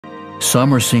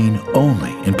Some are seen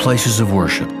only in places of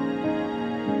worship.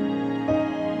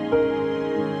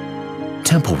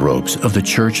 Temple robes of the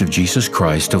Church of Jesus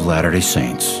Christ of Latter-day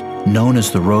Saints, known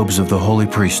as the robes of the Holy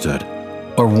Priesthood,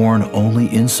 are worn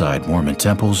only inside Mormon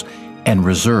temples and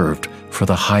reserved for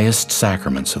the highest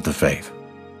sacraments of the faith.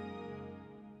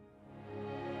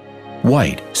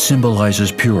 White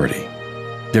symbolizes purity.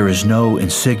 There is no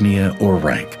insignia or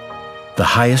rank. The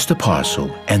highest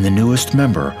apostle and the newest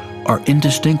member are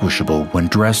indistinguishable when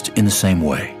dressed in the same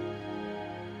way.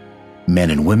 Men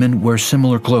and women wear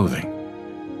similar clothing.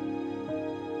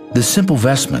 The simple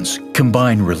vestments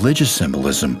combine religious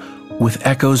symbolism with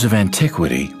echoes of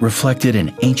antiquity reflected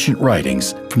in ancient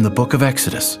writings from the Book of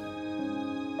Exodus.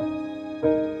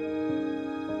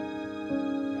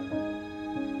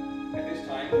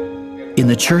 In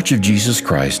the Church of Jesus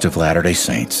Christ of Latter-day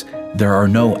Saints, there are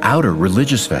no outer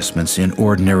religious vestments in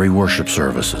ordinary worship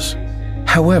services.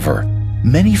 However,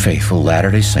 many faithful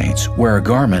Latter-day Saints wear a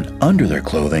garment under their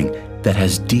clothing that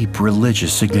has deep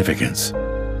religious significance.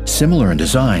 Similar in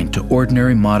design to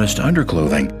ordinary modest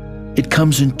underclothing, it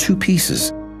comes in two pieces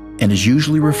and is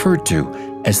usually referred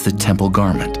to as the temple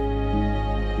garment.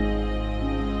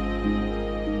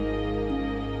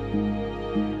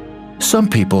 Some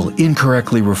people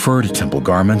incorrectly refer to temple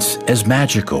garments as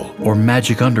magical or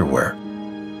magic underwear.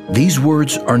 These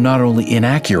words are not only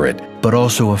inaccurate, but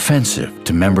also offensive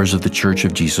to members of the Church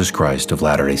of Jesus Christ of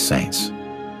Latter-day Saints.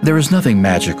 There is nothing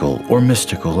magical or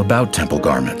mystical about temple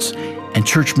garments, and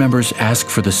church members ask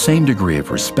for the same degree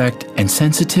of respect and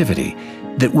sensitivity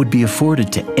that would be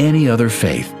afforded to any other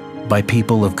faith by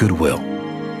people of goodwill.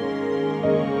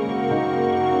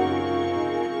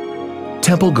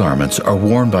 Temple garments are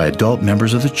worn by adult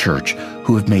members of the church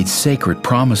who have made sacred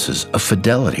promises of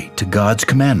fidelity to God's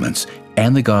commandments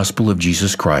and the gospel of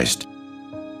Jesus Christ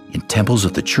in temples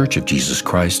of the Church of Jesus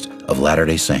Christ of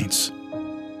Latter-day Saints.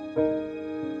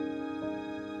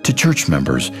 To church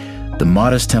members, the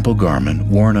modest temple garment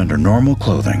worn under normal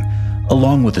clothing,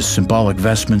 along with the symbolic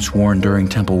vestments worn during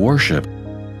temple worship,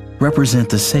 represent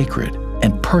the sacred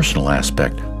and personal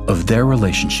aspect of their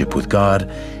relationship with God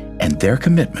and their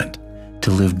commitment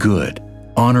to live good,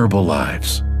 honorable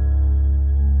lives.